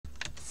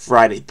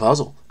Friday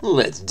puzzle.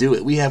 Let's do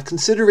it. We have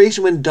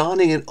consideration when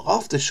donning an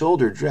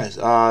off-the-shoulder dress.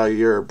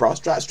 Your bra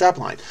strap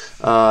line.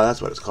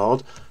 That's what it's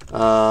called.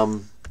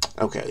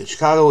 Okay,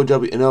 Chicago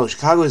W. No,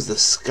 Chicago is the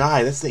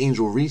sky. That's the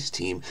Angel Reese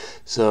team.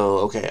 So,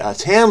 okay,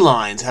 tan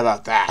lines. How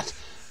about that?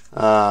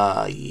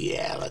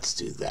 Yeah, let's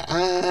do that.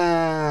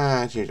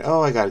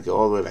 Oh, I gotta go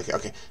all the way back here.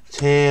 Okay,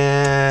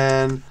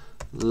 tan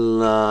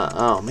line.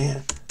 Oh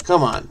man,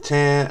 come on,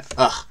 tan.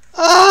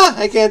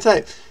 I can't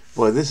type.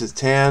 Boy, this is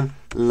tan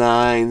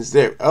lines.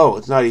 There. Oh,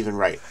 it's not even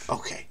right.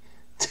 Okay,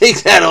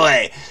 take that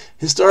away.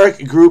 Historic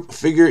figure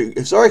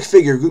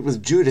grouped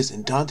with Judas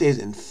in Dante's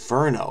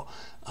Inferno.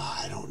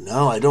 I don't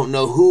know. I don't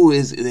know who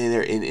is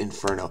there in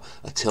Inferno.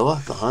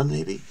 Attila, the Hun,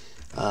 maybe?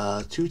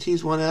 2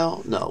 T's, 1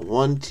 L? No,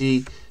 1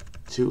 T,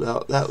 2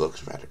 L. That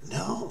looks better.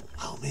 No.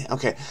 Oh, man.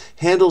 Okay.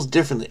 Handles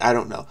differently. I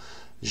don't know.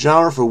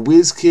 Genre for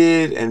Whiz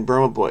Kid and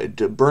Burna Boy.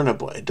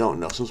 I don't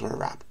know. Some sort of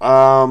rap.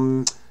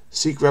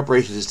 Seek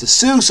reparations is to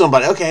sue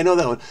somebody. Okay, I know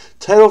that one.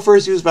 Title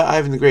first used by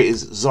Ivan the Great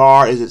is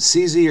Tsar. Is it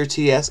CZ or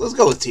TS? Let's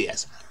go with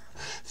TS.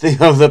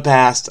 Thing of the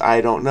past,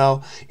 I don't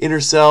know.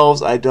 Inner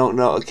selves, I don't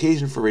know.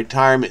 Occasion for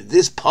retirement.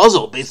 This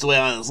puzzle, based on the way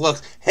on this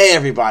looks. Hey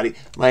everybody,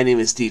 my name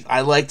is Steve.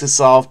 I like to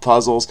solve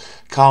puzzles.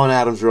 Colin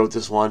Adams wrote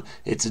this one.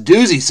 It's a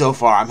doozy so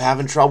far. I'm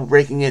having trouble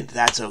breaking it.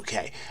 That's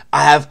okay.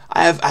 I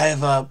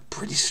have a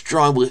pretty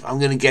strong belief I'm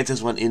going to get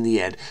this one in the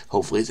end.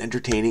 Hopefully it's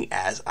entertaining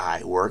as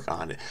I work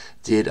on it.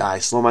 Did I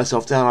slow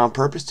myself down on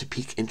purpose to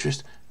pique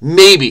interest?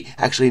 Maybe.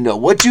 Actually, no.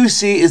 What you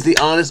see is the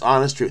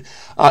honest truth.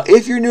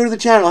 If you're new to the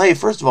channel, hey,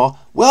 first of all,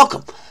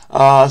 welcome.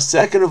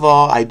 Second of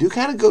all, I do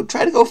kind of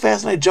try to go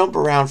fast, and I jump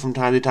around from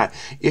time to time.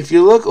 If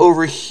you look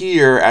over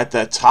here at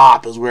the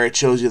top is where it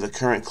shows you the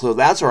current clue.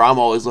 That's where I'm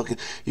always looking.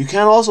 You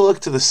can also look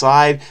to the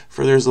side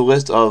for there's a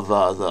list of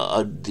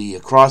the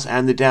across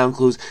and the down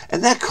clues,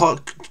 and that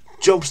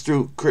jumps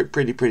through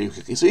pretty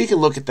quickly. So you can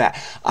look at that.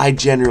 I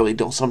generally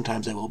don't.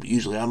 Sometimes I will, but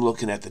usually I'm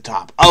looking at the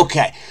top.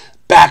 Okay.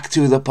 Back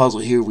to the puzzle.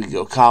 Here we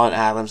go. Colin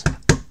Adams.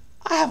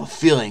 I have a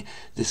feeling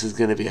this is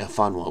going to be a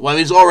fun one. Well, I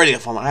mean, it's already a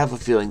fun one. I have a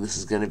feeling this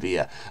is going to be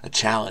a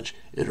challenge.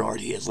 It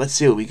already is. Let's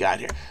see what we got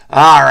here.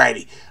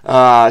 Alrighty.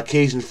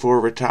 Occasion for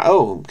retirement.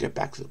 Oh, get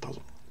back to the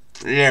puzzle.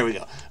 There we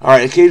go.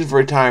 Alright, occasion for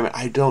retirement.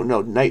 I don't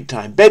know.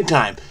 Nighttime.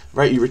 Bedtime.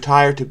 Right, you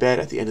retire to bed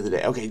at the end of the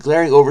day. Okay,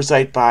 glaring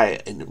oversight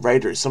by a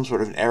writer is some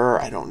sort of an error.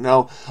 I don't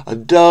know. A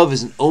dove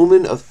is an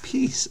omen of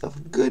peace,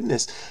 of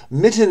goodness.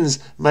 Mittens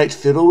might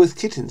fiddle with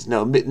kittens.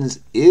 No,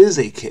 Mittens is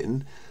a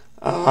kitten.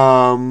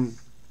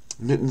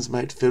 Mittens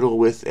might fiddle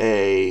with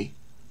a...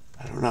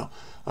 I don't know.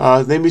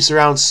 They may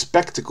surround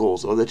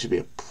spectacles. Oh, that should be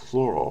a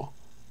plural.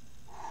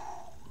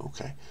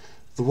 Okay.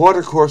 The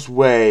Watercourse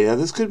Way. Now,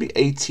 this could be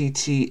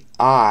A-T-T-I-L-A.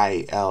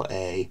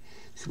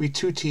 It could be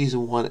 2 T's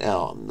and 1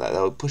 L. That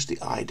would push the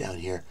I down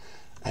here.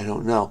 I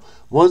don't know.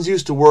 One's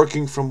used to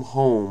working from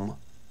home.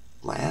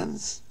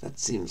 Lands? That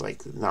seems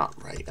like not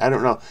right. I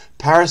don't know.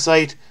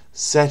 Parasite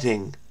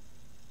setting.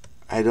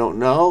 I don't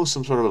know.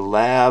 Some sort of a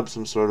lab.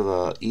 Some sort of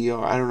a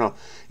ER. I don't know.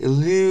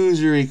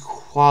 Illusory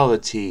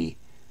quality.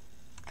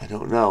 I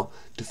don't know.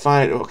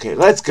 Define it. Okay,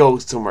 let's go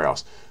somewhere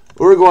else.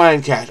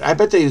 Uruguayan cash. I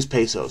bet they use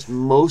pesos.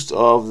 Most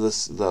of the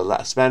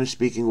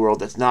Spanish-speaking world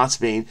that's not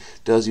Spain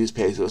does use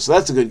pesos, so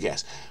that's a good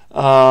guess.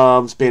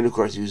 Spain, of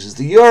course, uses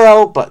the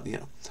euro, but, you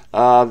know.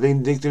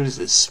 Vindictiveness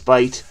is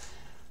spite.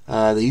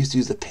 They used to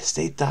use the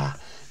peseta.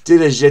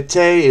 Did a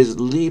jeté is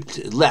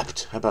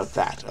leapt. How about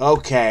that?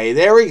 Okay,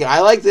 there we go.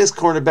 I like this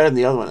corner better than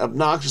the other one.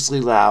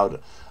 Obnoxiously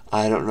loud.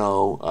 I don't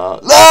know.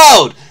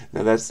 Loud!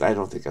 No, I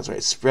don't think that's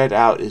right. Spread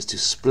out is to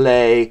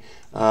splay.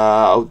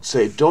 I would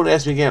say, don't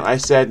ask me again. I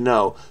said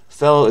no.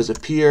 Fellow is a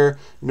peer.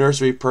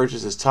 Nursery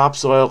purchases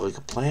topsoil, like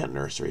a plant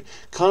nursery.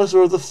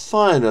 Connoisseur of the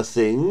fun of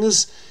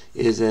things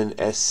is an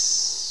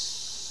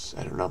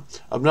I don't know.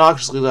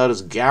 Obnoxiously loud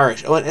is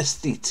garish. Oh, an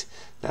aesthete.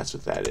 That's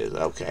what that is.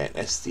 Okay, an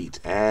aesthete.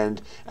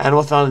 And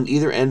animal found on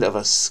either end of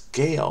a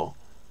scale.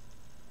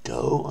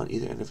 Doe on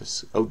either end of a...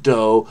 Oh,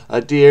 doe,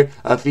 a deer,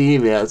 a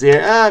female deer.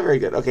 Very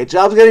good. Okay,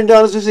 job's getting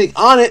done as we speak.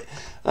 On it.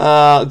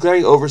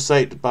 Glaring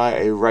oversight by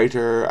a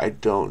writer. I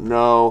don't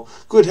know.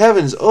 Good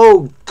heavens.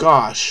 Oh,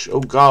 gosh. Oh,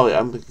 golly.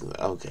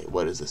 Okay,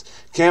 what is this?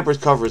 Camper's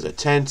cover is a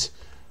tent.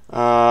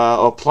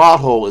 A plot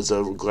hole is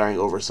a glaring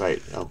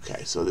oversight.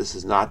 Okay, so this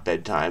is not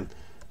bedtime.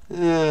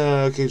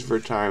 Occasion for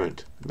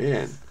retirement.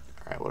 Man.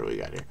 All right, what do we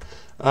got here?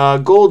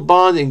 Gold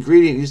bond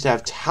ingredient used to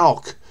have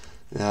talc.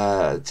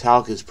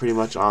 Talc is pretty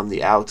much on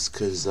the outs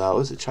because,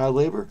 was it child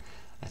labor?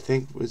 I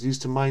think was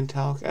used to mine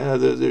talc.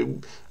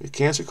 The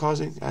cancer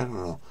causing? I don't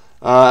know.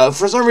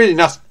 For some reason,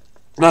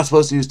 not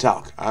supposed to use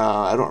talc.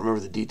 I don't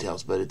remember the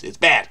details, but it's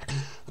bad.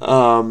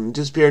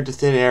 Disappear into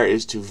thin air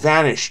is to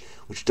vanish,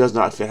 which does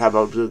not fit. How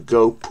about to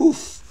go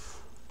poof?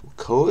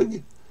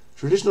 Coig?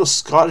 Traditional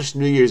Scottish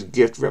New Year's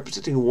gift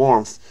representing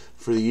warmth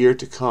for the year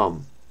to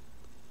come.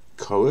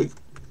 Coig?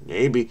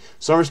 Maybe.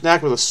 Summer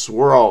snack with a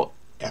swirl.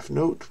 F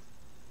note?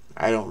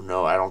 I don't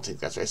know. I don't think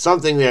that's right.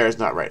 Something there is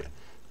not right.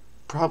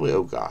 Probably,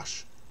 oh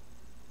gosh.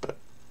 But,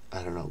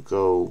 I don't know.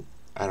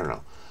 I don't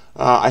know.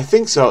 I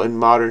think so in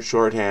modern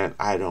shorthand.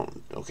 I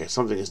don't. Okay,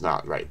 something is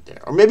not right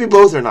there. Or maybe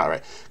both are not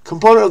right.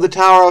 Component of the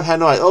Tower of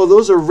Hanoi. Oh,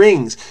 those are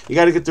rings. You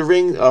got to get the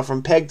ring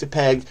from peg to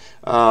peg.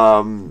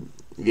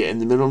 Yeah, in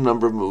the minimum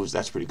number of moves.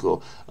 That's pretty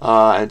cool.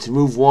 And to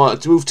move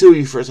two,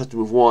 you first have to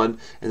move one,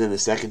 and then the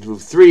second to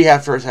move three, you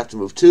first have to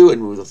move two,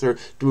 and move the third.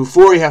 To move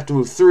four, you have to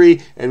move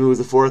three and move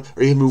the fourth,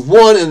 or you can move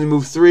one and then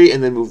move three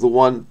and then move the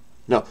one.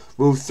 No,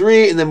 move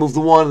three and then move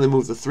the one and then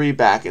move the three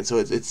back, and so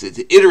it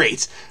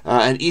iterates,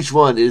 and each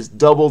one is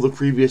double the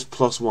previous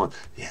plus one.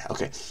 Yeah,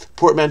 okay.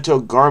 Portmanteau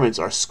garments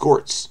are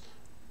skirts.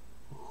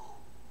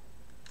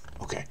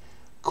 Okay,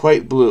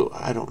 quite blue.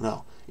 I don't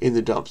know. In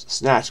the dumps,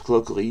 snatched,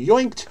 colloquially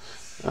yoinked.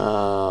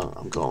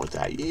 I'm going with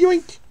that.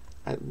 Yoink.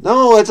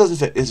 No, it doesn't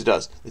fit. Yes, it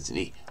does. It's an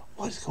E.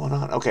 What is going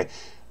on? Okay.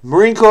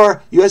 Marine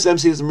Corps,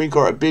 USMC is the Marine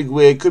Corps, a big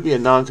wig, could be a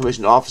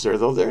non-commissioned officer,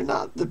 though they're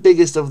not the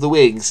biggest of the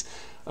wigs.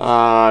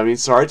 I mean,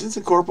 sergeants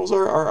and corporals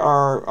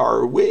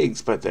are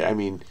wigs, but I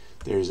mean,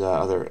 there's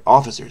other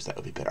officers that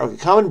would be better. Okay,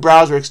 common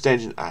browser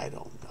extension, I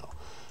don't know.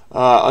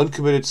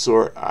 Uncommitted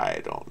sort,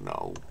 I don't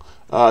know.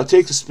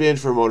 Takes a spin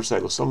for a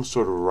motorcycle, some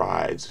sort of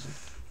rides.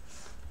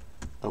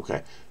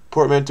 Okay.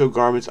 Portmanteau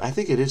garments, I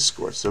think it is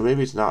skirts, so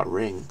maybe it's not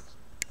ring.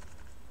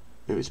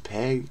 Maybe it's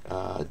peg.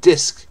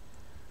 Disc.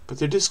 But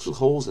they're discs with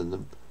holes in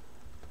them.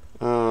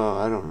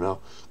 I don't know.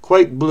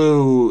 Quite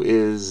blue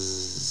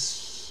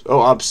is...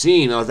 Oh,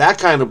 obscene. Oh, that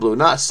kind of blue.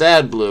 Not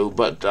sad blue,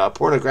 but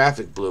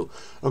pornographic blue.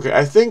 Okay,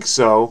 I think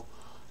so.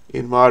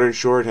 In modern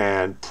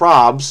shorthand.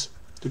 Probs.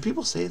 Do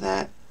people say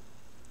that?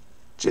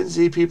 Gen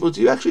Z people,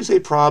 do you actually say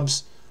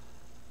probs?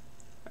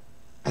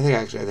 I think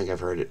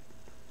I've heard it.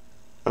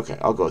 Okay,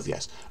 I'll go with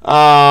yes.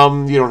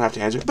 You don't have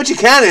to answer, but you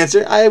can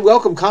answer. I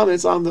welcome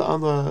comments on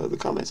the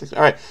comment section.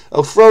 All right.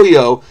 Oh,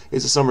 froyo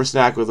is a summer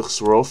snack with a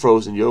swirl,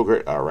 frozen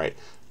yogurt. All right.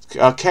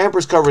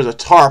 Camper's cover is a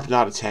tarp,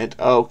 not a tent.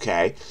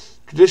 Okay.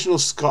 Traditional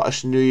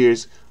Scottish New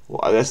Year's.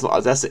 Well,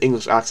 that's the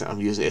English accent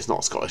I'm using. It's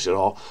not Scottish at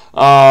all.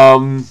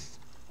 I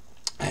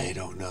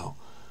don't know.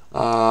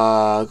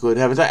 Good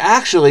heavens. I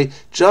actually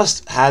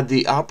just had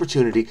the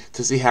opportunity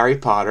to see Harry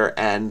Potter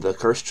and the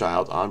Cursed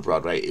Child on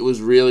Broadway. It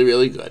was really,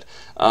 really good.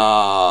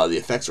 The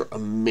effects were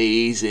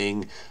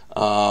amazing.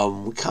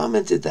 We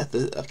commented that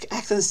the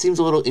accent seems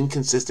a little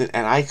inconsistent,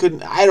 and I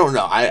don't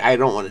know. I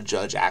don't want to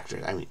judge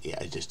actors. I mean, yeah,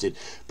 I just did.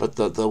 But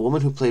the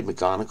woman who played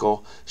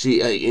McGonagall,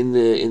 she in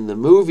the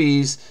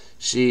movies,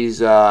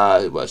 she's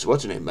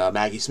what's her name?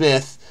 Maggie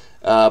Smith.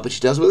 But she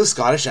does it with a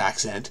Scottish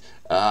accent.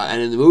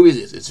 And in the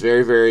movies, it's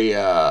very, very,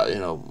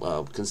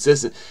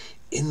 consistent.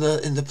 In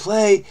the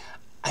play,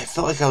 I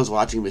felt like I was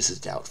watching Mrs.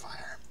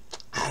 Doubtfire.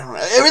 I don't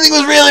know. Everything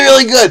was really,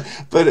 really good.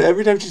 But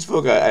every time she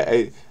spoke,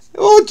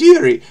 oh,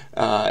 dearie,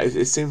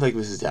 it seemed like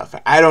Mrs.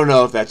 Doubtfire. I don't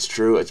know if that's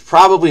true. It's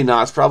probably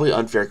not. It's probably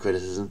unfair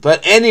criticism.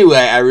 But anyway,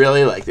 I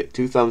really liked it.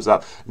 2 thumbs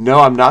up. No,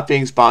 I'm not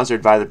being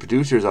sponsored by the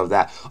producers of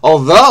that.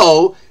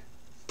 Although...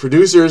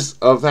 producers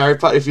of Harry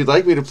Potter, if you'd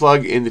like me to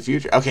plug in the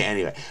future. Okay,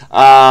 anyway.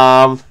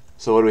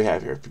 So what do we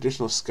have here?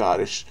 Traditional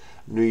Scottish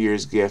New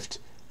Year's gift.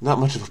 Not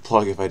much of a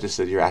plug if I just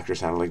said your actor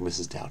sounded like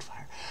Mrs.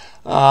 Doubtfire.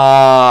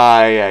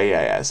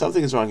 Yeah.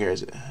 Something is wrong here.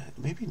 Is it?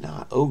 Maybe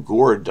not. Oh,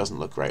 gourd doesn't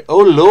look right.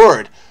 Oh,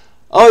 Lord.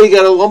 Oh, you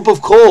got a lump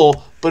of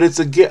coal, but it's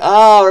a gift.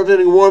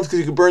 Representing warmth because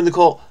you can burn the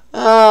coal.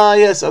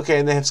 Yes. Okay,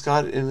 and they have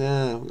Scottish in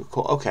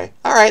coal. Okay.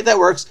 All right, that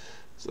works.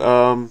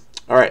 All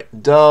right.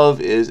 Dove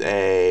is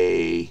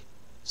a...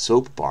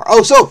 soap bar.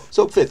 Oh,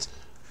 soap fits.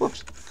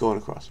 Whoops, going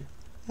across here.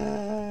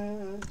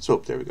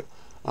 Soap, there we go.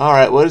 All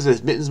right, what is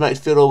this? Mittens might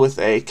fiddle with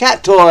a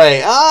cat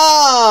toy.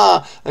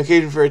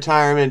 Occasion for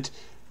retirement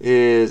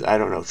is, I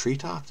don't know,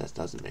 treetop? That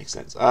doesn't make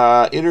sense.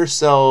 Inner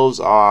selves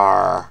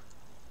are,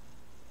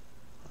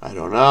 I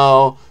don't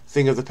know.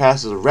 Thing of the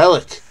past is a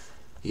relic.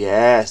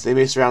 Yes, they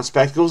may surround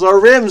spectacles or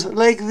rims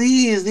like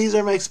these. These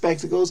are my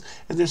spectacles,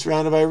 and they're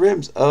surrounded by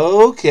rims.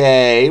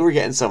 Okay, we're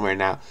getting somewhere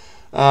now.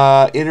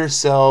 Inner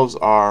selves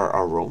are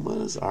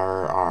aromas,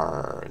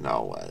 azumas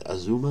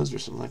or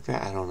something like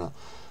that. I don't know.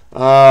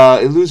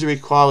 Illusory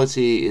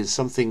quality is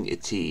something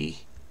itty.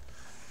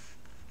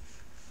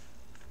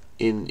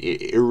 In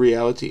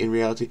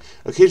reality.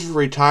 Occasion for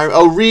retirement.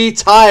 Oh,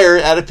 retire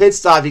at a pit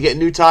stop. You get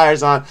new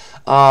tires on.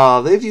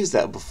 They've used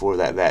that before.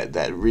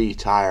 That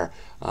retire.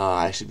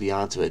 I should be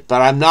onto it,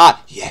 but I'm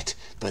not yet.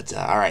 But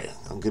all right,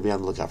 I'm gonna be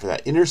on the lookout for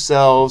that. Inner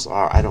selves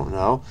are, I don't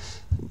know.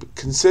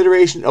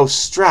 Consideration. Oh,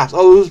 straps.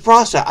 Oh, it was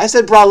bra strap. I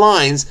said bra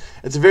lines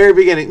at the very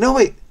beginning. No,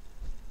 wait.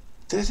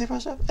 Did I say bra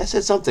strap? I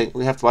said something.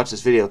 We have to watch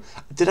this video.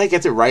 Did I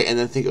get it right and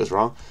then think it was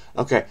wrong?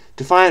 Okay.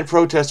 Defiant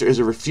protester is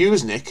a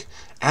refusenik.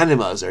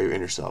 Animas are your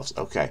inner selves.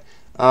 Okay.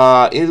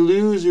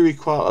 Illusory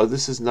quality. Oh,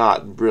 this is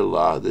not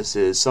Brilla. This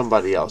is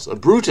somebody else. A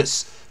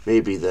Brutus.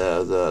 Maybe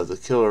the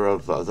killer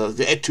of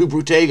the Et tu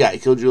Brute guy.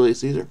 Killed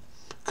Julius Caesar.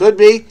 Could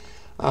be.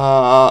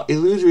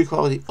 Illusory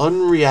quality.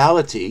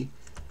 Unreality.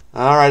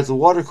 Alright, the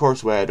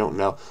watercourse way, I don't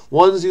know.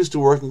 One's used to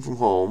working from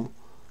home.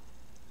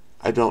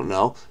 I don't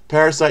know.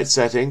 Parasite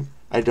setting.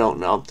 I don't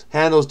know.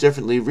 Handles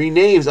differently.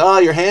 Renames.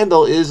 Your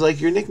handle is like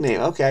your nickname.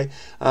 Okay.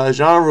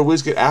 Genre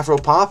Whizkit Afro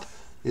Pop.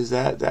 Is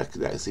that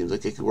seems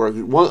like it could work?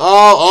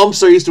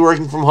 Umps are used to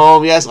working from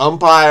home. Yes,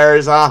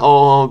 umpires,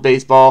 home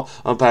baseball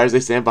umpires. They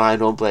stand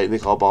behind home plate and they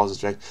call balls and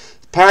strikes.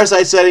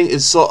 Parasite setting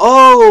is so.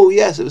 Oh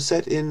yes, it was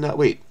set in.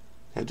 Wait,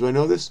 do I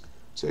know this?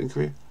 Set in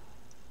Korea?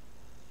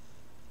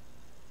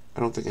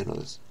 I don't think I know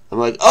this. I'm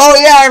like, oh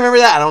yeah, I remember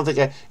that.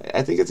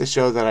 I think it's a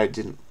show that I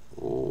didn't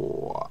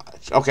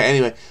watch. Okay,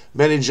 anyway,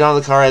 Benny John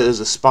le Carré is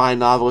a spy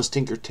novelist,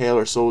 Tinker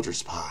Tailor Soldier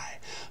Spy.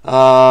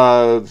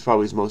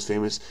 Probably his most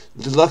famous.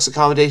 Deluxe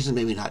accommodations,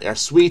 maybe not. Are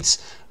suites.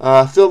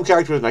 Film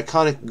character with an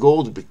iconic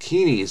gold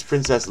bikini is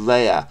Princess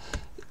Leia.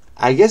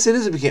 I guess it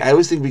is a bikini. I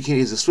always think bikini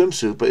is a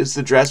swimsuit, but it's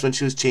the dress when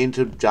she was chained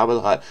to Jabba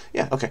the Hutt.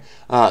 Yeah, okay.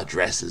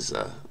 Dress is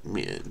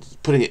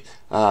putting it.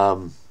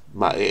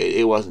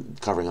 It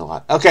wasn't covering a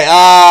lot. Okay.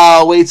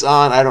 Weights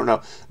on. I don't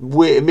know.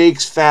 It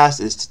makes fast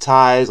is to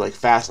ties, like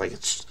fast, like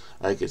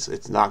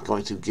it's not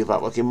going to give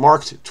up. Okay.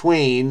 Mark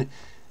Twain.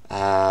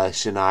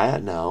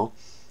 Shania. No.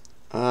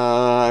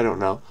 I don't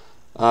know.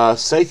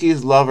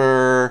 Psyche's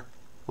lover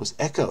was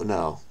Echo.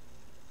 No,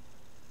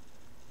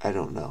 I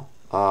don't know.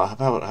 How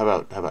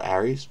about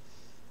Aries?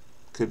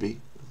 Could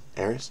be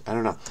Aries. I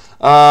don't know.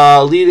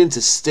 Lead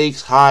into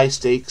stakes, high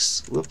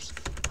stakes. Whoops,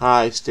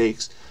 high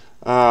stakes.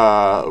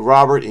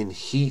 Robert in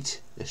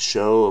Heat, a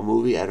show, a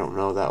movie. I don't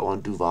know that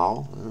one.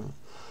 Duval.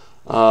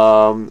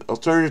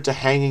 Alternative to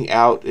hanging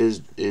out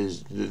is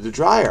the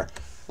dryer.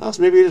 Oh,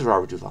 so maybe it is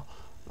Robert Duval.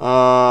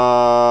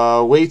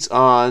 Weights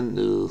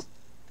on.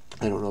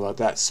 I don't know about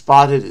that.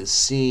 Spotted is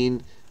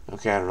seen.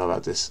 Okay, I don't know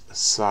about this.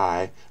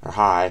 Sigh or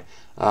high.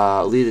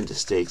 Lead into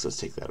stakes. Let's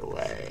take that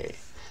away.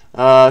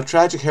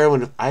 Tragic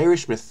heroine of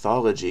Irish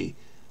mythology.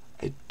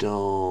 I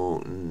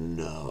don't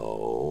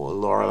know.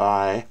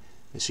 Lorelei.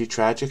 Is she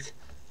tragic?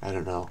 I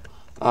don't know.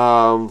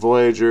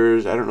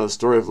 Voyagers. I don't know the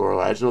story of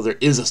Lorelei. I just know there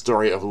is a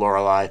story of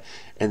Lorelei,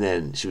 and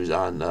then she was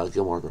on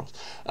Gilmore Girls.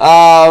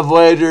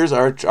 Voyagers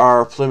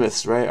are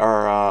Plymouths, right?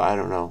 I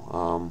don't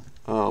know.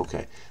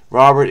 Okay.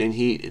 Robert in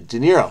Heat. De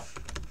Niro.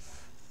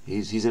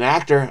 He's an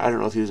actor. I don't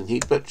know if he was in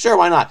Heat, but sure,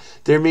 why not?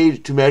 They're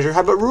made to measure. How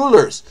about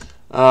rulers?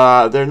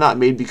 They're not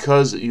made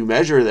because you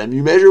measure them.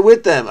 You measure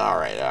with them. All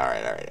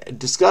right.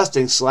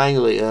 Disgusting,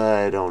 slangily.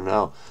 I don't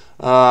know.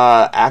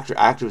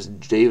 Actress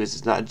Davis.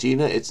 It's not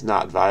Gina. It's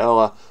not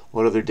Viola.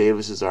 What other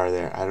Davises are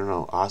there? I don't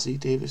know. Ossie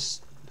Davis?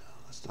 No,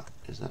 that's not.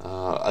 It's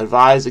not.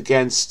 Advise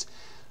against.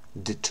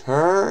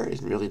 Deter?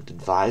 Isn't really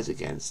advise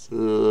against.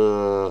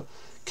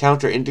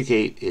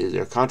 Contraindicate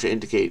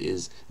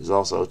is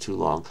also too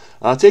long.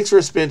 Takes for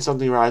a spin,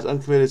 something rise,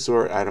 uncommitted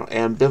sort. I don't.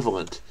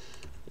 Ambivalent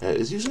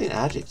is usually an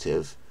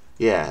adjective.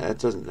 Yeah, that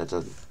doesn't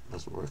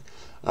work.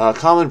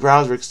 Common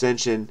browser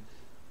extension.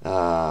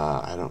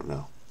 I don't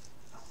know.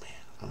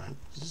 Oh man,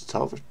 this is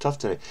tough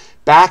today.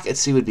 Back at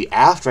sea would be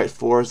aft, right?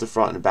 Fore is the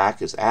front and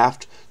back is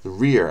aft. The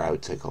rear, I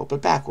would say,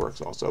 but back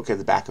works also. Okay,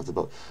 the back of the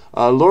boat.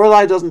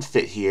 Lorelei doesn't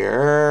fit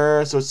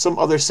here, so it's some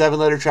other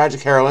 7-letter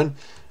tragic heroine.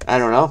 I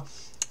don't know.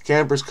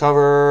 Campers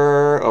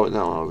cover. Oh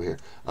no, over here.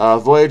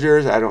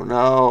 Voyagers. I don't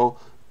know.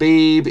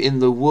 Babe in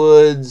the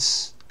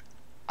woods.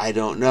 I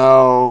don't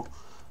know.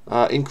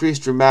 Increase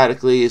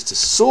dramatically is to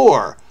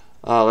soar,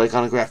 like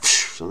on a graph.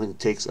 Something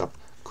takes up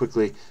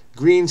quickly.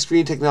 Green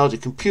screen technology.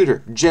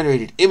 Computer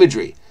generated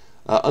imagery.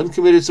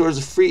 Uncommitted soar is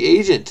a free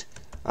agent.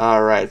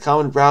 All right.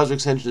 Common browser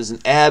extension is an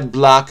ad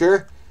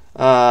blocker.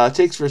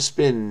 Takes for a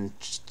spin.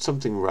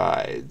 Something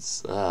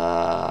rides.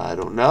 I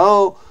don't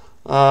know.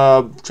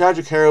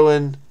 Tragic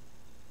heroine.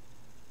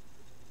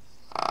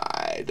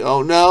 I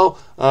don't know.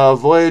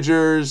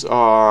 Voyagers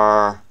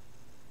are.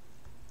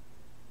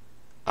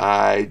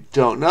 I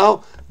don't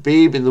know.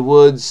 Babe in the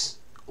woods.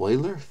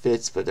 Oiler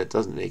fits, but that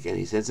doesn't make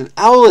any sense. An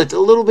owlet, a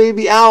little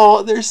baby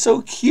owl. They're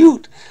so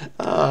cute.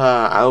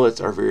 Owlets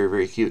are very,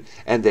 very cute.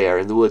 And they are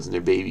in the woods and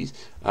they're babies.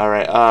 All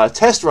right.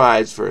 Test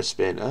rides for a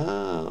spin.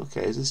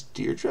 Okay. Is this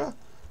Deirdre?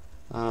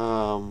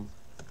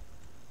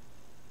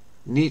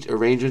 Neat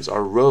arrangements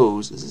are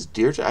Rose. Is this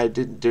Deirdre?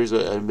 There's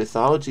a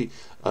mythology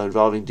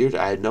involving Deirdre.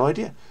 I had no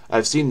idea.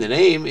 I've seen the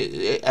name.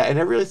 I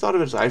never really thought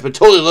of it as Irish, but it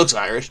totally looks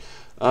Irish.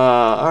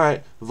 All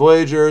right.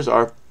 Voyagers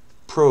are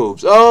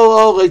probes.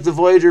 Oh, like the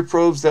Voyager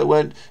probes that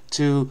went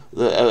to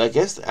the. I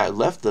guess I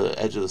left the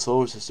edge of the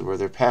solar system, where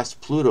they're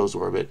past Pluto's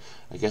orbit.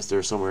 I guess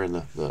they're somewhere in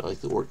the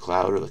Oort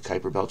cloud or the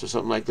Kuiper belt or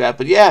something like that.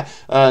 But yeah,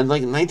 in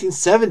like the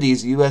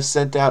 1970s, the U.S.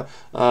 sent out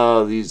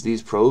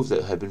these probes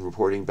that had been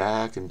reporting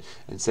back and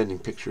sending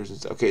pictures and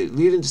stuff. Okay,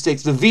 lead into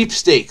stakes. The Veep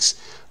stakes.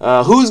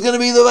 Who's going to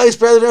be the vice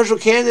presidential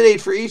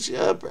candidate for each?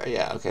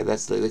 Yeah, okay,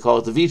 they call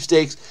it the Veep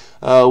stakes.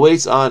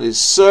 Waits on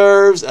is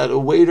serves at a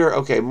waiter.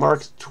 Okay,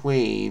 Mark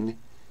Twain.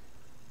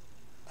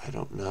 I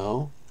don't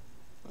know.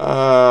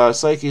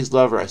 Psyche's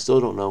lover. I still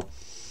don't know.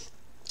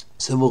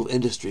 Symbol of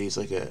industry is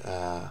like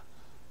a.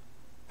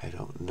 I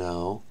don't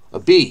know. A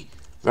bee,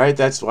 right?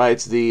 That's why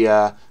it's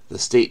the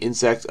state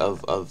insect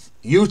of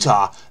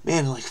Utah.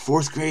 Man, in like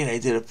 4th grade, I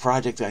did a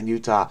project on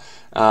Utah,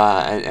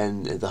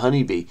 and the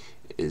honeybee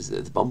is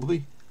the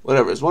bumblebee.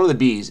 Whatever. It's one of the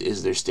bees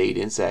is their state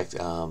insect.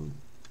 And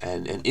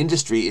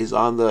industry is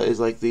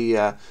like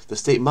the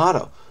state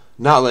motto.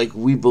 Not like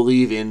we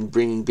believe in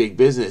bringing big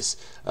business,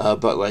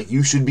 but like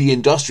you should be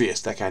industrious,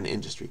 that kind of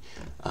industry.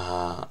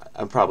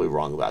 I'm probably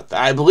wrong about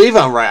that. I believe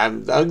I'm right.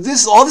 All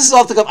this is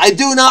off the cuff. I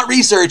do not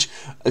research,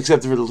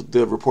 except for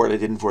the report I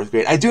did in 4th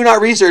grade. I do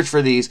not research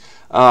for these.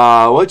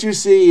 What you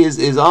see is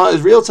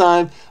real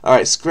time. All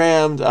right,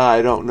 scrammed.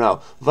 I don't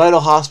know.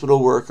 Vital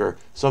hospital worker,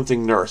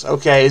 something nurse.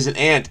 Okay, is an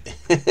ant.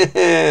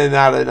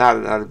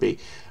 not a bee.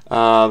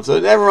 So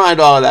never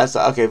mind all of that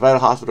stuff. Okay, vital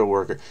hospital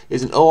worker.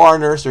 Is an OR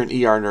nurse or an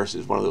ER nurse?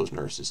 Is one of those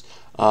nurses.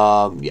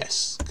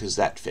 Yes, because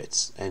that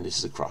fits. And this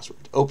is a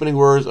crossword. Opening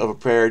words of a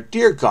prayer.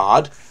 Dear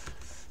God.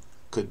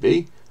 Could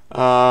be.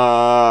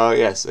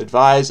 Yes,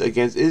 advise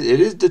against.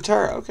 It is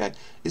deter. Okay.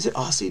 Is it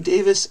Aussie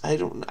Davis?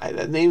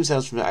 That name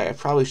sounds familiar. I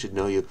probably should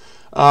know you.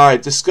 All right.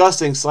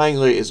 Disgusting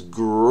slangily is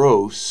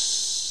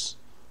gross.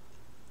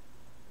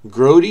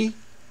 Grody?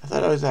 I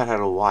thought always that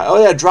had a Y.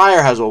 Oh, yeah,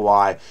 dryer has a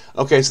Y.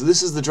 Okay, so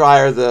this is the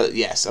dryer.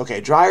 Yes,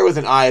 okay, dryer with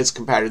an I is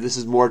comparative. This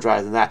is more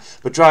dry than that.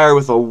 But dryer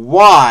with a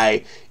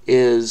Y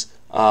is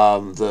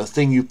the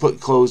thing you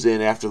put clothes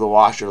in after the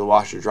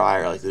washer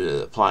dryer, like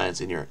the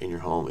appliance in your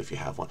home if you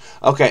have one.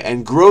 Okay,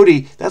 and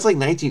grody, that's like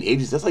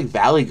 1980s. That's like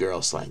Valley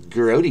Girl slang.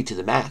 Grody to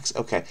the max.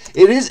 Okay,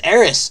 it is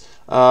Eris.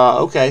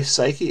 Okay,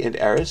 Psyche and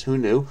Eris. Who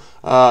knew?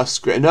 No,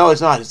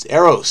 it's not. It's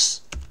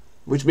Eros,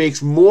 which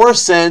makes more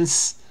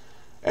sense.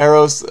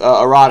 Eros,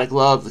 erotic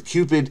love, the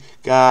Cupid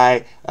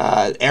guy.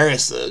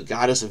 Eris, the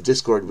goddess of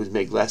discord, would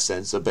make less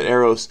sense. But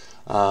Eros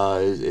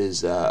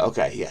is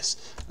okay, yes.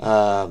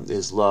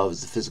 Is love,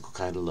 is the physical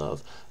kind of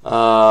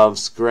love.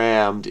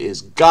 Scrammed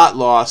is got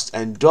lost,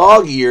 and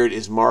dog-eared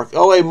is marked.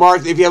 Oh, wait,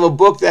 marked. If you have a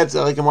book that's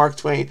like a Mark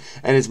Twain,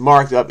 and it's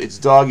marked up, it's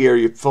dog-eared.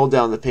 You fold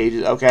down the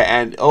pages. Okay,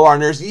 and OR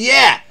nurse,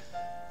 yeah!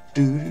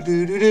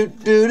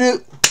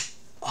 Do-do-do-do-do-do-do.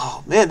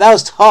 Oh, man, that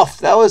was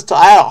tough. I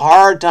had a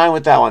hard time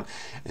with that one.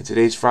 And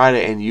today's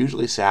Friday, and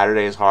usually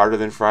Saturday is harder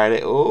than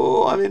Friday.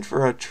 Oh, I'm in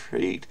for a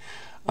treat.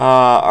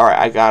 All right,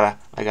 I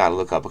gotta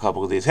look up a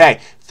couple of these. Hey,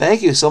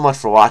 thank you so much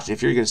for watching.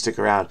 If you're gonna stick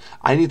around,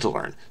 I need to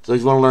learn. So if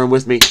you want to learn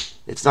with me,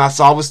 it's not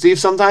Solve with Steve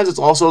sometimes. It's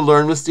also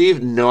Learn with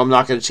Steve. No, I'm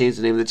not gonna change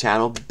the name of the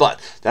channel, but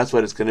that's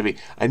what it's gonna be.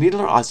 I need to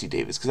learn Aussie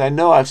Davis because I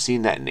know I've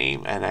seen that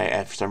name,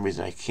 and for some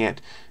reason I can't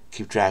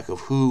keep track of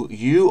who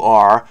you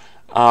are.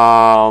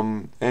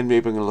 And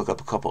maybe I'm going to look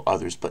up a couple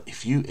others. But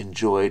if you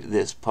enjoyed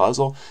this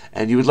puzzle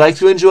and you would like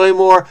to enjoy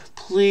more,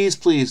 please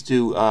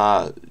do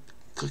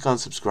click on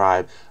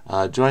subscribe.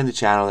 Join the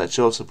channel. That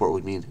show of support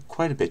would mean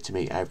quite a bit to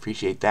me. I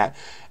appreciate that.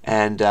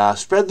 And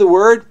spread the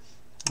word.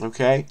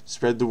 Okay,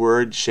 spread the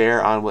word.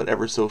 Share on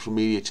whatever social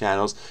media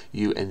channels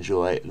you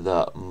enjoy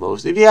the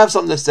most. If you have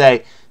something to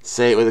say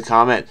it with a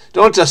comment.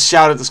 Don't just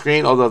shout at the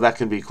screen, although that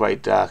can be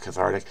quite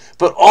cathartic.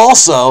 But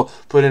also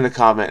put in a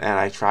comment, and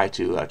I try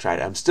to.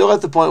 I'm still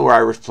at the point where I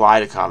reply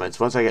to comments.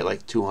 Once I get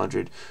like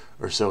 200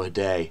 or so a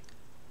day.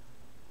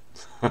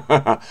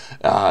 No.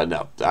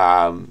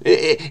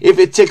 If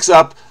it ticks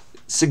up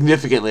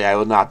significantly, I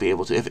will not be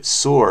able to. If it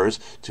soars,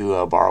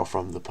 to borrow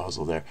from the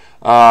puzzle there.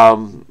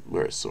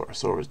 Where is soar?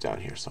 Soar was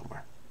down here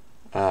somewhere.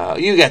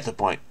 You get the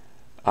point.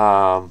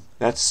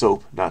 That's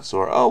soap, not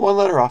soar. Oh, one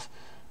letter off.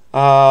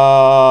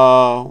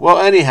 Well,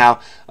 anyhow,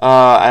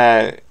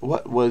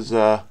 what was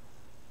I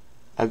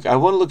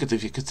want to look at the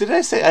view because did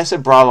I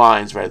said bra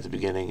lines right at the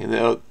beginning, and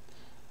no,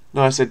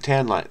 I said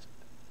tan lines.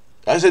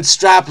 I said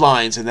strap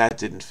lines, and that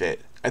didn't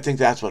fit. I think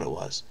that's what it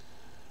was.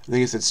 I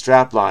think it said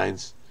strap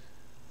lines.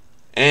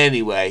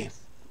 Anyway,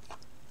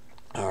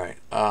 all right.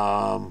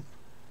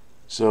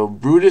 So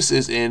Brutus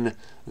is in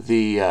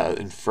the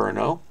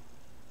Inferno.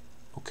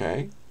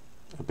 Okay,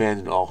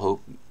 abandon all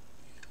hope,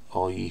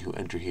 all ye who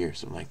enter here,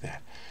 something like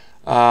that.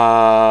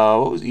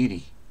 What was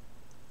Edie?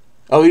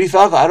 Oh, Edie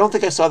Falco. I don't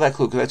think I saw that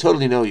clue because I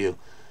totally know you.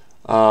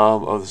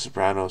 Oh, The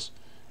Sopranos.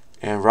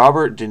 And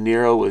Robert De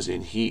Niro was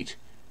in Heat.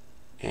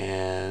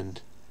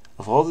 And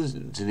of all the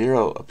De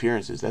Niro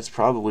appearances, that's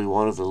probably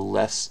one of the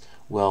less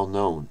well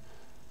known.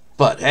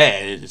 But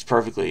hey, it's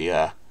perfectly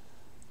fair.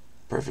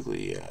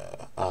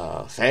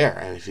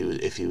 And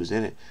if he was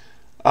in it.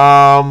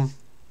 But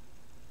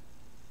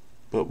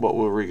what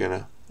were we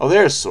gonna? Oh,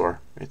 there's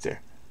Soar right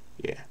there.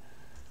 Yeah.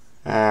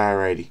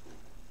 Alrighty.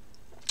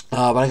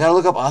 But I gotta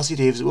look up Aussie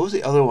Davis. What was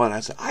the other one? I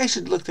said I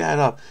should look that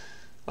up.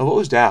 Oh, what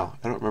was Dow?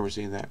 I don't remember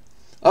seeing that.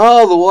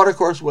 Oh, the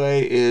Watercourse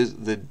Way is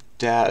the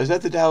Dow. Is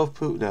that the Dow of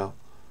Pooh? No.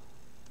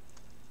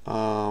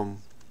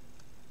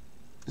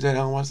 Is that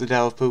what's the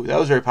Dow of Pooh? That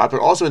was very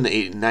popular. Also in the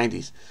 80s,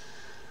 90s.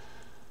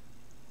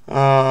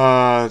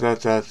 La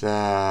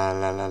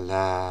la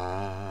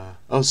la.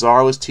 Oh,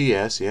 Zara was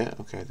TS. Yeah.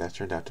 Okay, that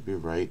turned out to be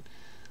right.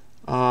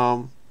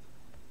 Oh,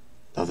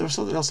 there was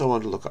something else I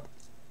wanted to look up.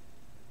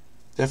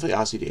 Definitely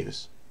Aussie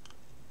Davis.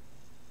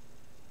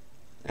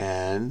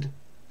 And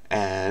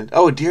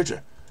oh,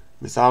 Deirdre.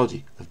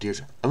 Mythology of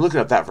Deirdre. I'm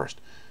looking up that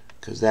first.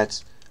 Because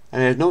that's, I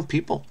mean, I've known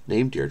people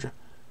named Deirdre.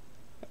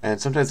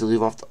 And sometimes they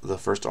leave off the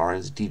first R and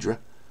it's Deidre.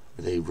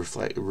 Or they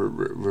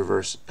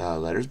reverse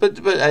letters.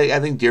 But I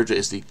think Deirdre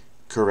is the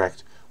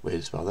correct way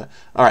to spell that.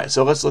 Alright,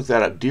 so let's look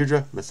that up.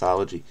 Deirdre,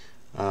 mythology.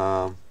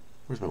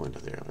 Where's my window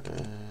there?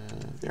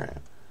 There I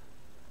am.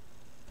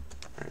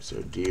 Alright,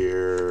 so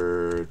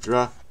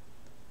Deirdre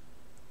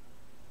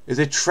is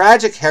a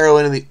tragic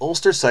heroine in the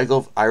Ulster cycle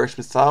of Irish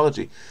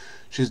mythology.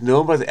 She is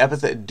known by the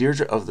epithet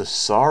Deirdre of the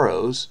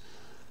Sorrows.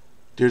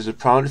 Deirdre is a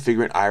prominent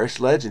figure in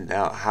Irish legend.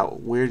 Now,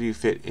 where do you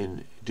fit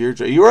in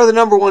Deirdre? You are the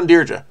number one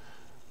Deirdre,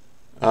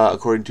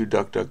 according to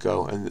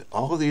DuckDuckGo. And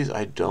all of these,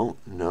 I don't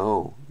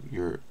know.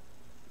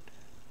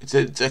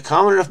 It's a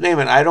common enough name,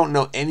 and I don't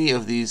know any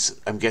of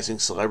these, I'm guessing,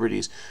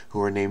 celebrities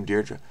who are named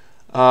Deirdre.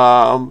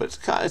 But it's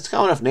a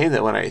common enough name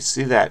that when I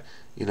see that,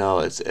 you know,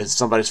 it's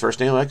somebody's first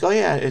name, I'm like, oh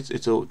yeah, it's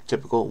a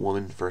typical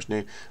woman first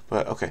name.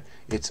 But okay,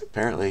 it's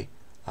apparently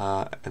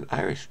an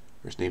Irish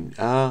first name.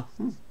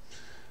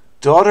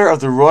 Daughter of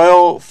the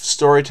royal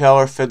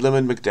storyteller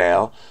Fedlimid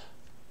MacDale.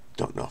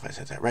 Don't know if I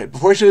said that right.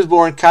 Before she was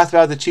born,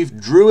 Cathbad, the chief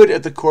druid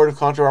at the court of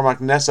Conchobar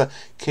Mac Nessa,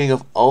 king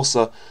of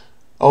Ulster,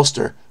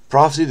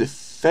 prophesied that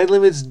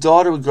Fedlimid's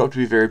daughter would grow up to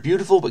be very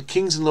beautiful, but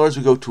kings and lords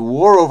would go to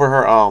war over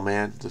her. Oh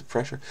man, the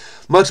pressure.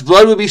 Much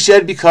blood would be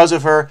shed because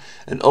of her,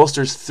 and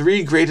Ulster's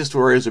 3 greatest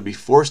warriors would be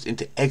forced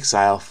into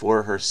exile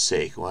for her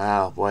sake.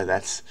 Wow, boy,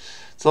 that's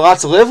a lot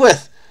to live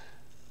with.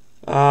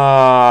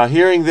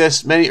 Hearing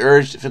this, many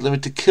urged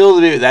Fedlimid to kill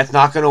the baby. That's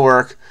not going to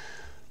work.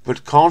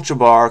 But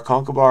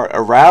Conchobar,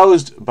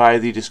 aroused by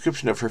the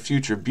description of her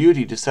future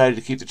beauty, decided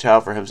to keep the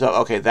child for himself.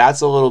 Okay,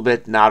 that's a little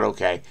bit not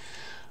okay.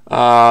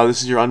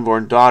 This is your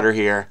unborn daughter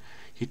here.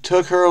 He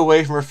took her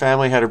away from her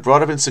family, had her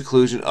brought up in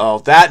seclusion. Oh,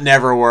 that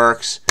never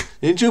works.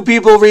 Didn't you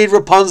people read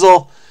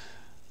Rapunzel?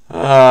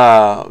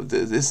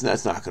 That's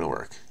not going to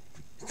work.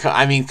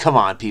 I mean, come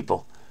on,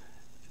 people.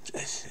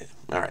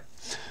 All right.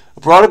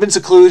 Brought up in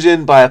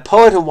seclusion by a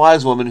poet and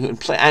wise woman,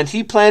 and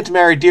he planned to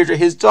marry Deirdre,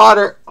 his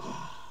daughter.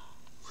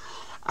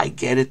 I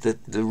get it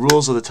that the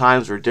rules of the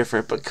times were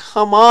different, but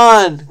come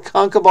on,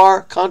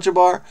 Conchobar.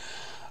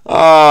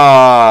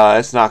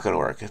 It's not going to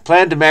work. He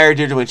planned to marry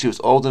Deirdre when she was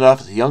old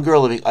enough. As a young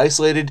girl living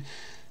isolated,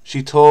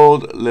 she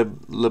told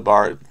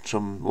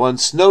Lebartram one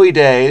snowy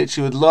day that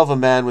she would love a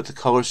man with the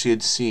colors she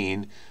had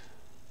seen.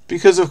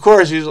 Because, of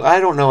course, I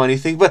don't know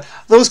anything, but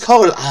those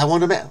colors, I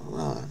want a man.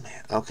 Oh,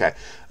 man. Okay.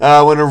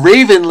 When a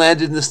raven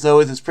landed in the snow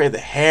with its prey, the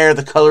hair,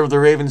 the color of the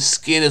raven's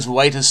skin is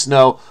white as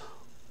snow.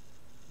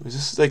 Is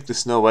this like the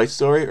Snow White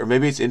story? Or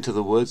maybe it's Into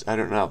the Woods? I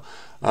don't know.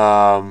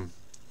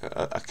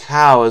 A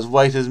cow as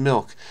white as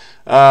milk.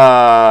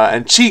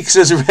 And cheeks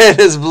as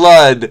red as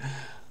blood.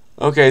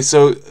 Okay,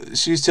 so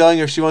she's telling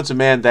her she wants a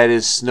man that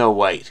is Snow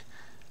White,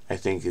 I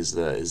think is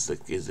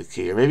the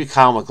key. Or maybe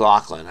Kyle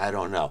MacLachlan. I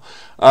don't know.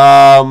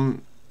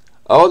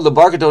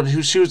 Lebarka,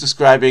 who she was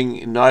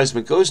describing Nars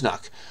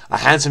McGosnock, a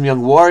handsome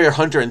young warrior,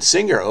 hunter, and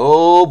singer.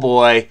 Oh,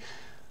 boy.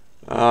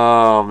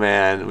 Oh,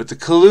 man. With the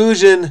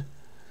collusion...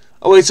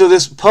 Oh, wait, so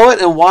this poet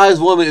and wise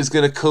woman is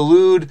going to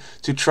collude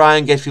to try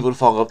and get people to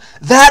fall in love.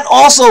 That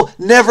also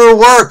never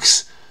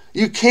works.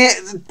 You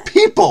can't...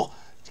 People,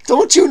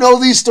 don't you know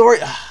these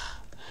stories?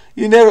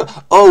 You never...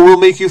 Oh, we'll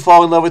make you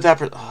fall in love with that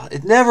person.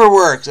 It never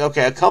works.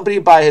 Okay,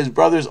 accompanied by his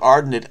brothers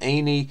Arden and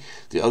Aine,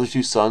 the other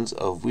 2 sons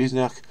of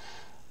Wiesnoch,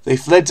 they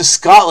fled to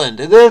Scotland,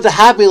 and they lived a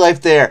happy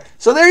life there.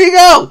 So there you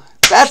go.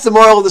 That's the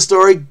moral of the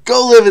story.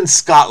 Go live in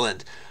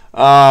Scotland.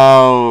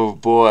 Oh,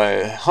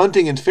 boy.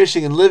 Hunting and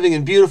fishing and living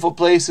in beautiful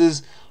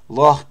places.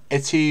 Loch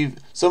Etive.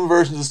 Some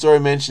versions of the story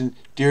mention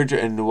Deirdre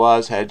and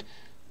Nawaz had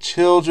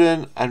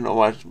children. I don't know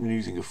why I'm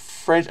using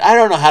French. I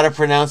don't know how to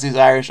pronounce these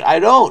Irish. I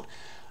don't.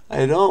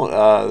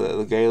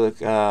 The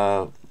Gaelic,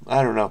 I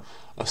don't know.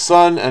 A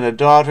son and a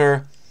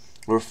daughter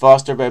were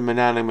fostered by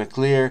Manana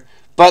MacLear.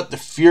 But the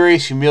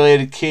furious,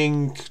 humiliated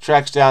king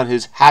tracks down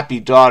his happy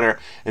daughter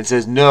and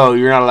says, no,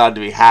 you're not allowed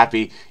to be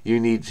happy. You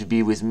need to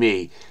be with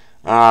me.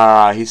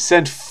 He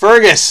sent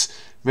Fergus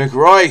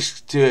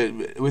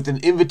McRoy with an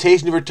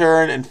invitation to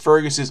return, and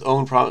Fergus's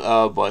own promise.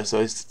 Oh boy,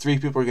 so 3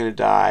 people are going to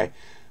die.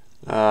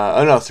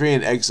 3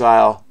 in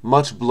exile.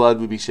 Much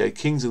blood would be shed.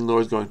 Kings and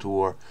lords going to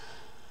war.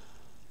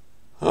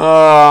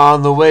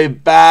 On the way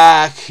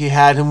back, he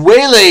had him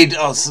waylaid.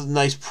 Oh, it's a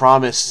nice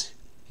promise.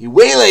 He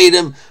waylaid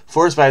him,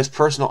 forced by his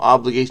personal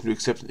obligation to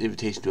accept an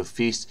invitation to a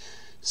feast.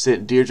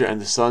 Sent Deirdre and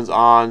the sons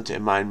on to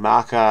Emain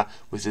Macha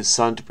with his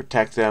son to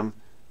protect them.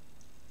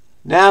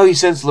 Now he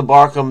sends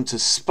Lebarcum to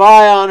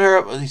spy on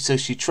her, so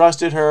she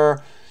trusted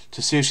her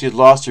to see if she had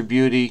lost her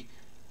beauty.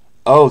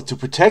 Oh, to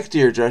protect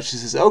Deirdre, she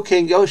says,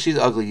 okay, she's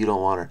ugly, you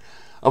don't want her.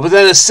 Oh, but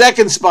then a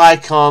second spy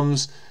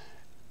comes,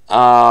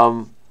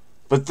 but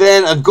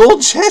then a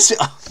gold chest.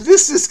 Oh,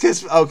 this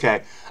is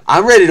okay.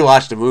 I'm ready to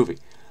watch the movie.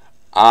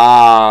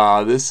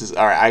 This is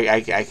all right.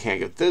 I can't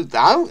get this.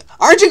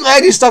 Aren't you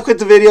glad you stuck with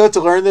the video to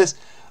learn this?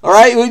 All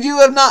right, would you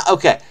have not?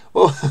 Okay.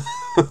 Well,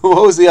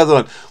 what was the other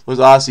one? Was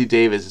Ossie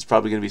Davis? It's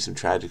probably going to be some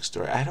tragic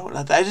story. I don't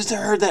know. I just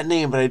heard that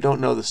name, but I don't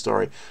know the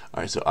story.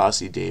 All right, so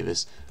Ossie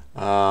Davis.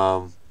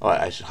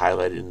 I should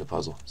highlight it in the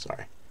puzzle.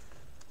 Sorry.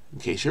 In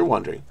case you're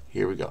wondering,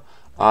 here we go.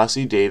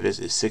 Ossie Davis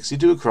is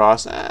 62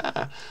 across.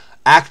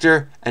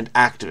 Actor and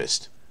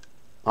activist.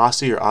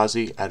 Ossie or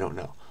Ozzy? I don't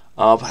know.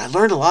 But I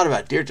learned a lot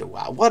about Deirdre.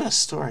 Wow, what a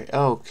story.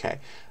 Okay.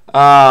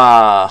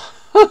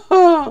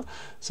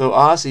 So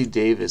Ossie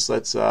Davis,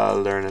 let's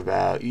learn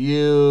about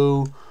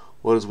you.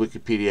 What does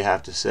Wikipedia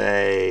have to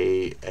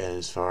say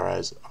as far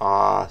as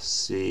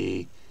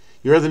Aussie?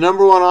 You're the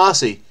number one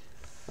Aussie.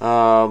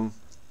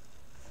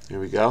 Here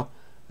we go.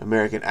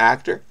 American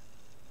actor,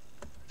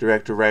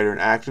 director, writer,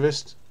 and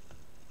activist.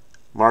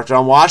 Marched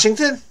on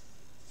Washington.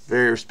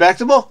 Very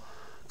respectable.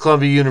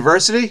 Columbia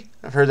University.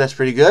 I've heard that's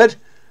pretty good.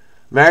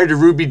 Married to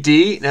Ruby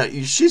Dee. Now,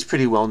 she's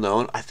pretty well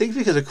known. I think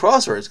because of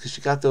Crosswords, because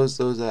she got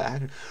those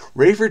actors.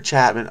 Rayford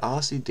Chapman,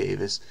 Ossie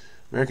Davis,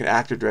 American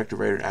actor, director,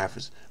 writer, and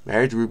actress.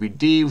 Married to Ruby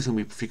Dee, with whom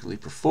he frequently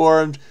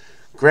performed.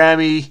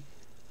 Grammy,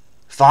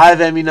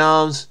 5 Emmy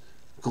noms,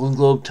 Golden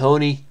Globe,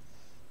 Tony.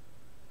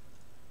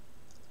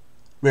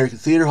 American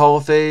Theater Hall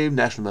of Fame,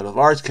 National Medal of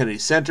Arts, Kennedy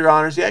Center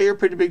honors. Yeah, you're a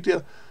pretty big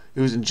deal. He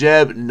was in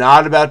Jeb,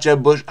 not about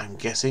Jeb Bush, I'm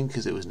guessing,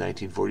 because it was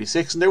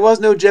 1946, and there was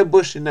no Jeb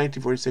Bush in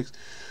 1946.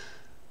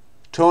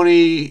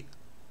 Tony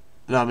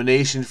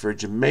nomination for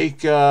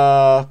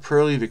Jamaica,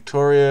 Pearly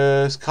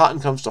Victorious, Cotton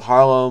Comes to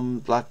Harlem,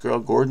 Black Girl,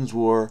 Gordon's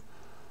War,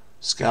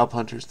 Scalp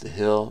Hunters, The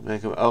Hill.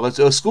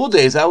 School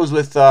Days. That was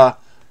with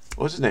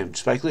what's his name?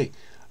 Spike Lee.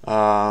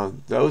 That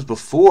was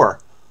before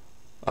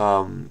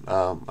the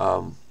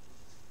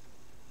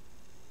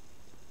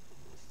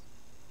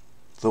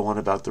one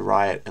about the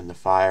riot and the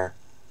fire.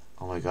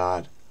 Oh my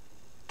God,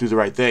 Do the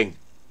Right Thing.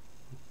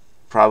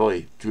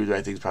 Probably Do the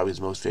Right Thing is probably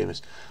his most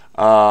famous.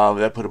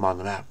 That put him on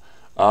the map.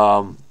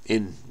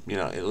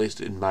 At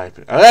least in my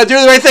opinion. Do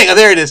the Right Thing. Oh,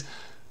 there it is.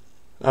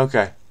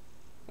 Okay.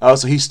 Oh,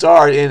 so he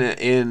starred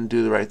in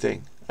Do the Right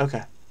Thing.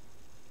 Okay.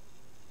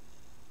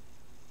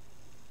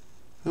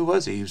 Who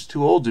was he? He was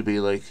too old to be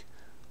like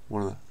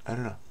one of the. I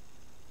don't know.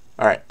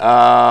 All right.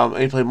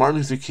 And he played Martin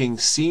Luther King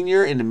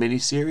Sr. in the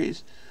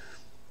miniseries.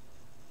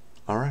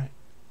 All right.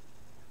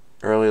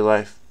 Early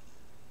life.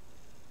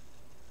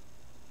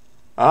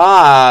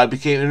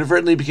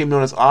 Inadvertently became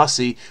known as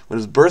Aussie when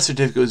his birth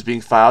certificate was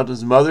being filed.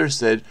 His mother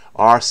said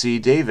R.C.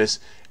 Davis,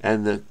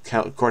 and the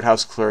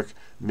courthouse clerk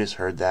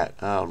misheard that.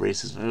 Oh,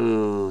 racism.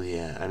 Oh,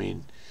 yeah. I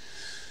mean,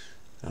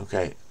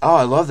 okay. Oh,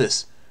 I love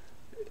this.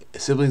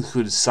 Siblings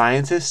included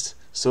scientist,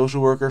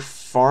 social worker,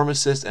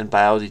 pharmacist, and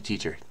biology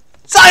teacher.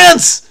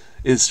 Science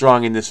is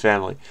strong in this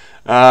family.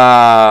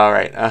 All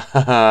right.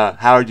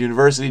 Howard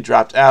University,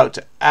 dropped out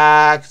to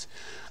act.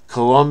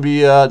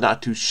 Columbia,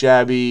 not too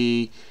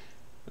shabby.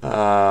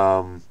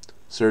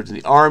 Served in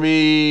the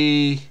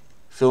Army.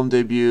 Film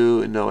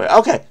debut in no way.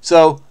 Okay,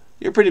 so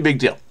you're a pretty big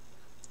deal.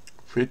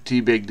 Pretty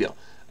big deal.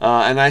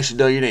 And I should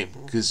know your name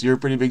because you're a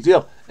pretty big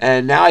deal.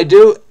 And now I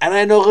do, and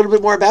I know a little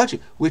bit more about you,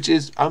 which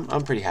is I'm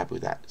pretty happy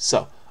with that.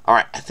 So, all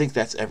right, I think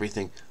that's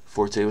everything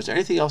for today. Was there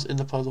anything else in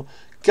the puzzle?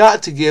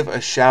 Got to give a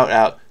shout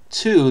out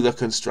to the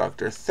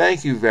constructor.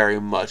 Thank you very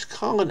much,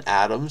 Colin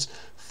Adams,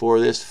 for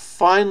this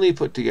finely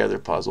put together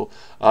puzzle.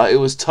 It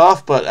was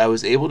tough, but I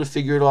was able to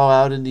figure it all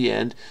out in the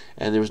end,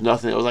 and there was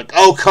nothing that was like,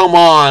 oh, come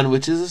on,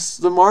 which is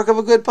the mark of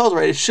a good puzzle,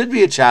 right? It should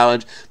be a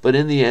challenge, but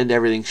in the end,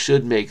 everything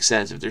should make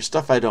sense. If there's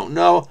stuff I don't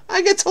know,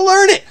 I get to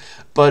learn it,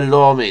 but it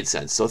all made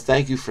sense. So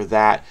thank you for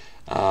that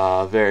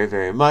very,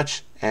 very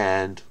much,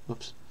 and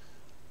whoops,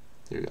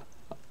 there you go.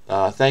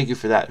 Thank you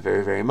for that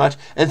very, very much.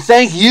 And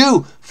thank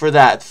you for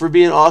that, for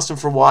being awesome,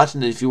 for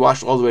watching. And if you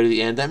watched all the way to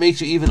the end, that makes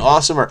you even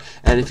awesomer.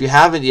 And if you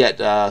haven't yet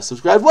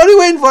subscribed, what are you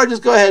waiting for?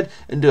 Just go ahead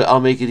and do it. I'll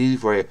make it easy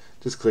for you.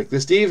 Just click the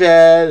Steve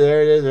head.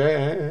 There it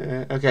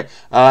is. Okay.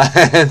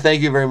 And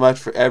thank you very much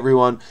for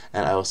everyone.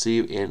 And I will see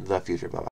you in the future. Bye-bye.